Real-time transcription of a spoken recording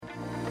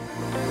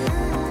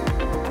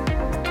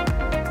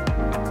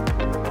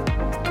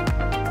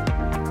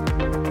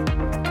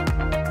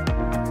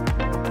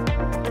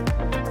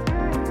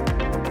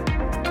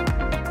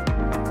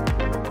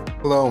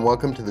Hello and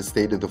welcome to the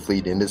State of the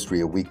Fleet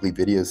Industry, a weekly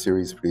video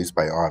series produced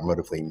by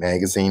Automotive Fleet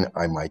Magazine.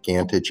 I'm Mike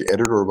Antich,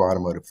 editor of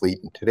Automotive Fleet,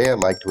 and today I'd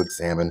like to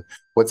examine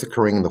what's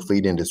occurring in the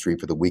fleet industry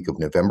for the week of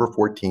November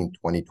 14,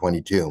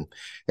 2022.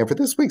 And for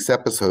this week's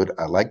episode,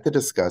 I'd like to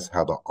discuss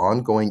how the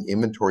ongoing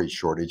inventory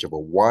shortage of a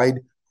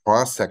wide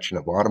cross-section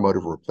of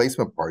automotive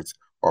replacement parts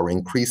are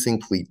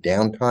increasing fleet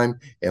downtime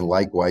and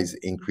likewise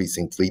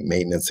increasing fleet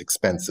maintenance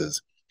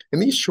expenses. And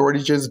these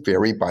shortages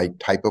vary by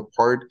type of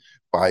part,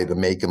 by the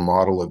make and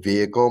model of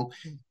vehicle,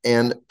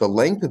 and the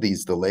length of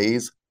these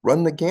delays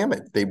run the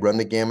gamut. They run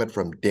the gamut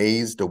from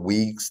days to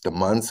weeks to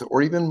months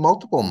or even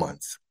multiple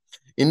months.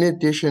 In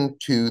addition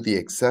to the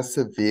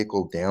excessive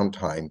vehicle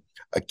downtime,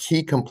 a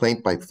key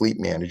complaint by fleet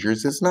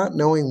managers is not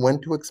knowing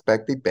when to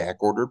expect a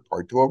backordered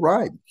part to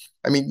arrive.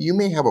 I mean, you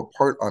may have a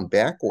part on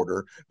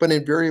backorder, but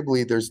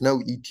invariably there's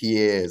no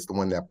ETA as to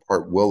when that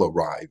part will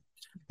arrive.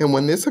 And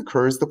when this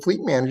occurs, the fleet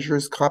manager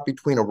is caught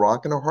between a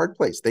rock and a hard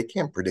place. They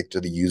can't predict to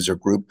the user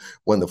group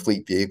when the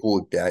fleet vehicle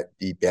will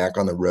be back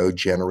on the road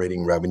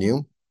generating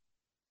revenue.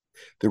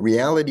 The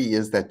reality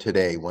is that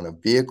today, when a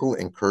vehicle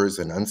incurs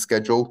an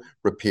unscheduled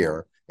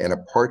repair and a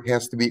part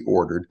has to be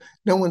ordered,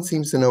 no one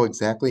seems to know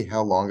exactly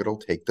how long it'll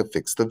take to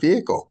fix the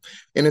vehicle.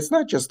 And it's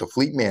not just the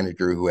fleet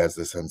manager who has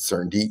this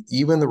uncertainty.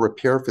 Even the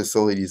repair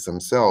facilities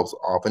themselves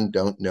often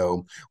don't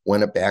know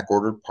when a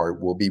backordered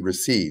part will be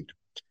received.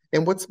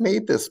 And what's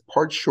made this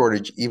part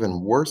shortage even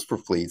worse for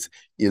fleets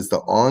is the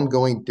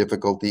ongoing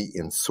difficulty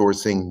in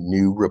sourcing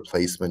new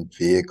replacement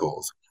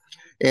vehicles.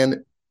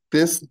 And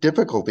this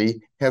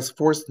difficulty has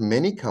forced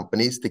many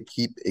companies to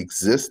keep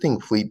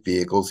existing fleet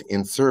vehicles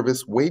in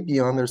service way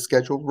beyond their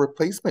scheduled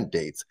replacement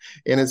dates.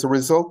 And as a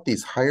result,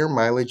 these higher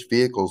mileage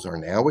vehicles are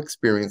now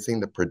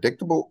experiencing the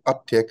predictable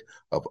uptick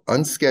of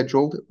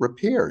unscheduled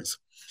repairs.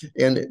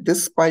 And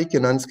this spike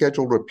in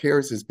unscheduled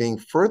repairs is being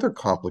further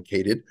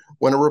complicated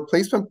when a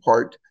replacement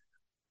part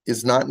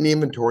is not in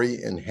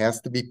inventory and has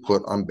to be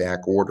put on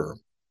back order.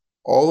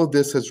 All of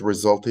this has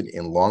resulted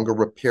in longer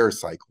repair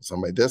cycles.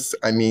 And by this,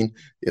 I mean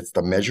it's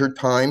the measured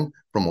time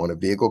from when a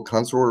vehicle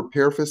comes to a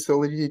repair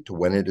facility to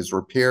when it is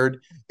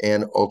repaired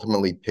and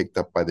ultimately picked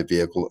up by the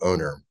vehicle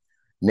owner.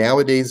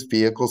 Nowadays,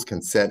 vehicles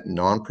can sit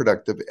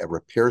non-productive at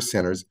repair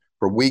centers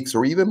for weeks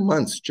or even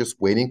months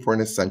just waiting for an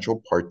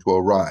essential part to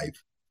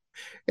arrive.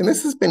 And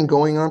this has been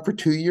going on for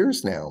 2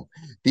 years now.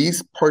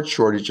 These part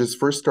shortages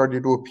first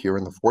started to appear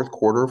in the fourth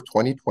quarter of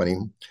 2020.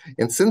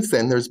 And since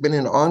then, there's been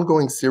an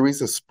ongoing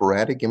series of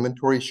sporadic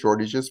inventory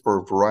shortages for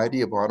a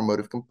variety of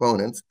automotive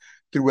components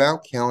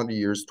throughout calendar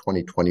years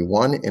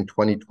 2021 and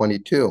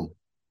 2022.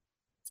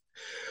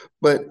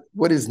 But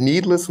what is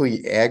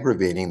needlessly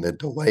aggravating the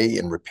delay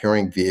in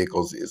repairing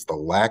vehicles is the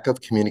lack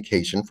of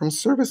communication from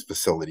service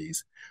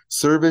facilities.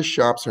 Service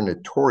shops are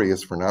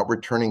notorious for not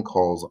returning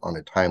calls on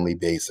a timely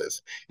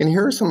basis. And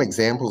here are some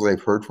examples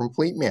I've heard from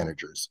fleet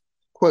managers.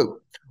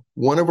 Quote,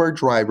 one of our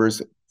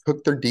drivers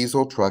took their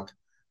diesel truck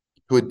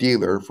to a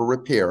dealer for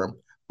repair,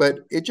 but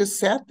it just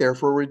sat there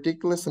for a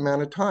ridiculous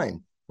amount of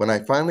time. When I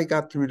finally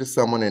got through to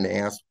someone and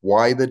asked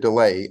why the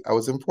delay, I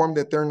was informed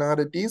that they're not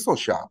a diesel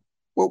shop.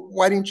 Well,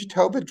 why didn't you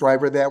tell the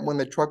driver that when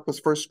the truck was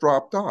first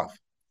dropped off?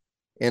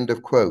 End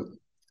of quote.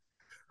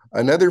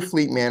 Another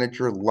fleet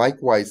manager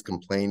likewise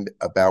complained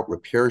about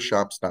repair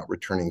shops not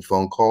returning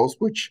phone calls,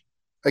 which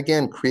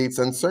again creates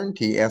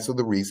uncertainty as to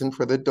the reason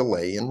for the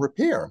delay in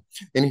repair.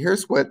 And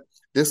here's what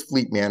this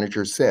fleet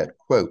manager said,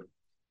 quote,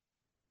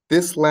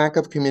 this lack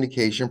of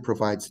communication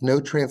provides no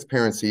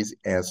transparencies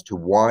as to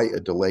why a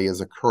delay is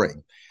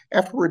occurring.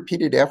 After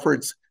repeated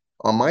efforts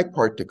on my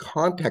part to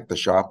contact the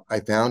shop,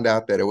 I found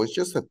out that it was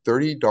just a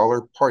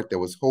 $30 part that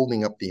was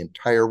holding up the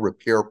entire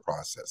repair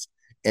process.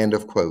 End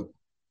of quote.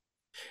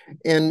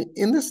 And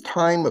in this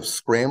time of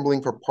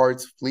scrambling for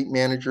parts, fleet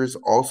managers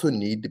also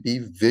need to be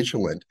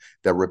vigilant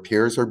that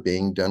repairs are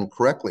being done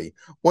correctly.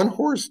 One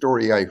horror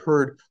story I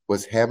heard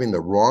was having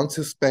the wrong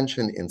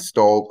suspension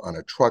installed on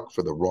a truck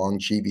for the wrong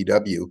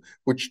GVW,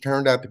 which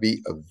turned out to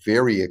be a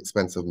very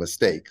expensive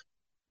mistake.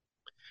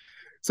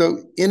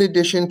 So in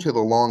addition to the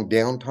long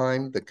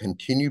downtime, the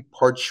continued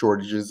part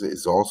shortages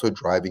is also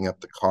driving up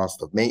the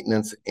cost of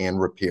maintenance and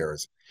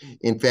repairs.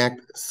 In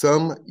fact,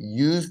 some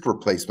used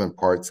replacement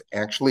parts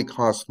actually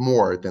cost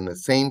more than the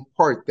same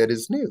part that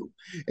is new.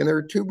 And there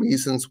are two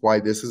reasons why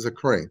this is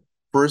occurring.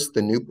 First,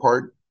 the new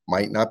part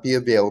might not be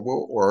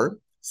available, or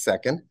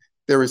second,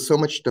 there is so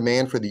much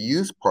demand for the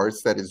used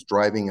parts that is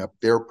driving up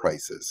their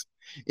prices.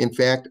 In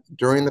fact,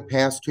 during the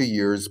past 2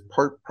 years,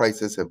 part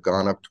prices have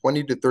gone up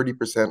 20 to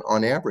 30%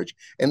 on average.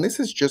 And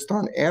this is just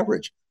on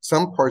average.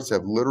 Some parts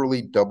have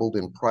literally doubled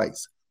in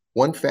price.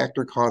 One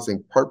factor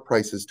causing part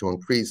prices to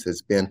increase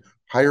has been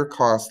higher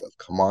cost of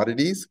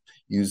commodities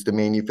used to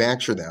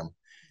manufacture them.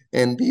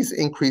 And these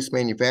increased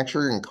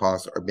manufacturing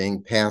costs are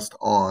being passed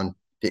on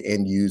to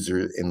end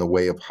users in the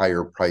way of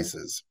higher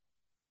prices.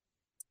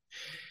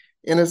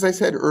 And as I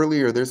said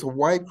earlier, there's a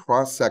wide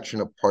cross-section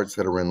of parts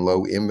that are in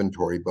low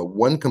inventory, but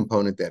one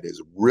component that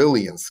is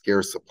really in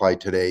scarce supply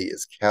today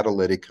is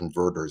catalytic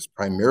converters,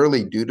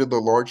 primarily due to the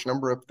large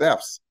number of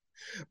thefts.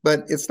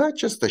 But it's not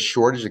just a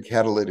shortage of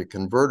catalytic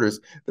converters.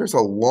 There's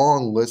a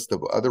long list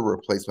of other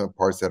replacement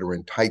parts that are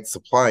in tight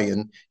supply.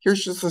 And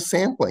here's just a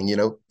sampling,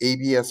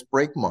 ABS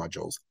brake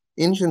modules,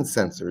 engine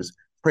sensors,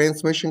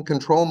 transmission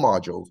control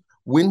modules,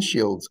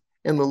 windshields,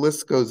 and the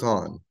list goes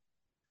on.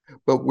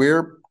 But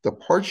where the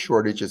part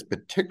shortage is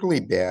particularly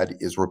bad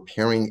is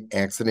repairing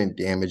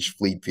accident-damaged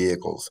fleet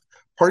vehicles.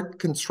 Part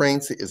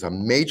constraints is a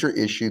major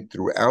issue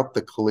throughout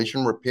the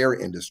collision repair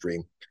industry.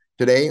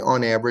 Today,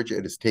 on average,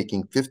 it is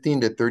taking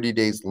 15 to 30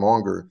 days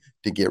longer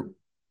to get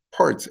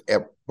parts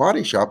at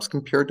body shops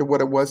compared to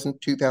what it was in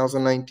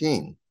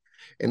 2019.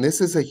 And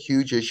this is a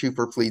huge issue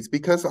for fleets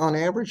because, on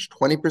average,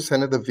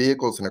 20% of the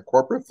vehicles in a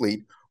corporate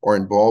fleet are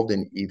involved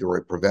in either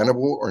a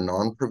preventable or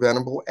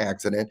non-preventable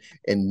accident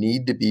and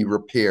need to be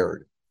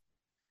repaired.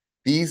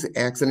 These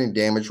accident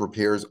damage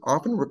repairs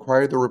often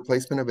require the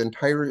replacement of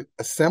entire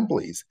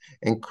assemblies,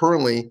 and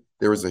currently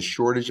there is a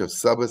shortage of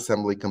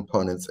sub-assembly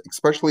components,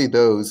 especially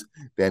those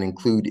that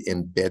include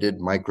embedded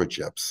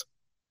microchips.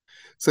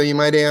 So you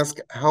might ask,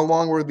 how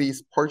long will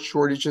these part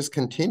shortages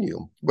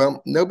continue?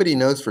 Well, nobody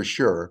knows for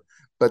sure,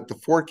 but the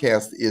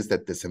forecast is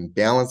that this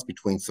imbalance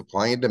between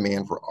supply and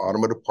demand for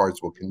automotive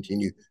parts will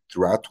continue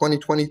throughout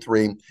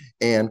 2023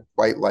 and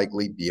quite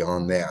likely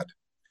beyond that.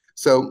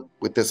 So,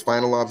 with this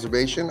final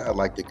observation, I'd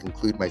like to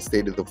conclude my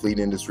State of the Fleet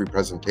Industry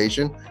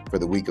presentation for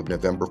the week of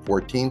November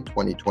 14,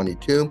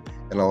 2022,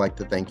 and I'd like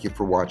to thank you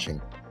for watching.